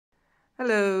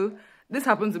Hello. This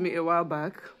happened to me a while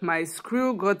back. My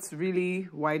screw got really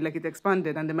wide, like it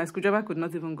expanded, and then my screwdriver could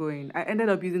not even go in. I ended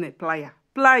up using a plier.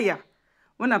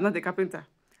 When I'm not a carpenter.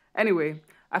 Anyway,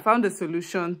 I found a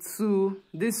solution to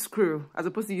this screw. As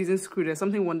opposed to using screw, there's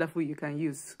something wonderful you can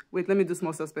use. Wait, let me do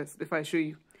small suspense before I show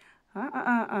you.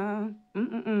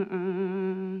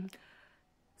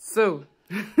 So,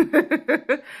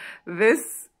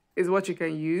 this is what you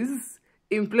can use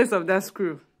in place of that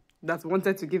screw that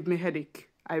wanted to give me headache.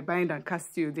 I bind and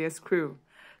cast you their screw.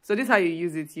 So this is how you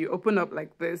use it. You open up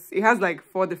like this. It has like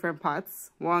 4 different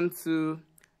parts. 1, 2,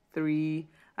 3,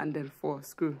 and then 4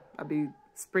 screw. I'll be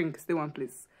spring, stay one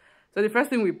place. So the first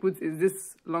thing we put is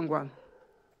this long one.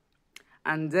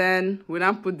 And then we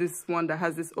now put this one that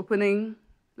has this opening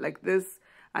like this.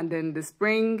 And then the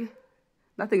spring,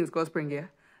 that thing is called spring, yeah?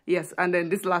 Yes, and then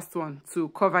this last one to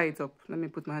cover it up. Let me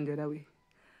put my hand the other way.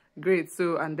 Great.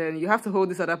 So, and then you have to hold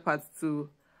this other part to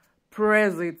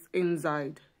press it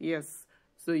inside. Yes.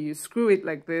 So you screw it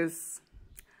like this.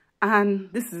 And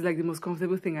this is like the most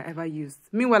comfortable thing I ever used.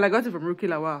 Meanwhile, I got it from Rookie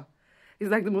Lawal. It's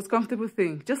like the most comfortable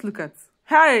thing. Just look at.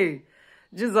 Hey!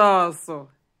 Jesus!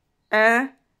 I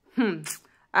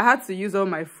had to use all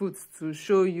my foot to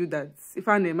show you that if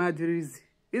I name it easy.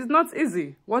 It's not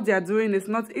easy. What they are doing is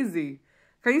not easy.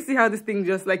 Can you see how this thing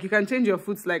just like you can change your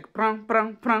foot like prang,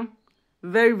 prang, prang?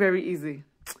 Very, very easy.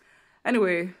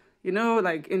 Anyway, you know,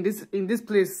 like in this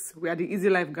place, we are the Easy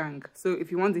Life gang. So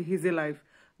if you want the easy life,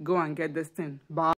 go and get this thing. Bye.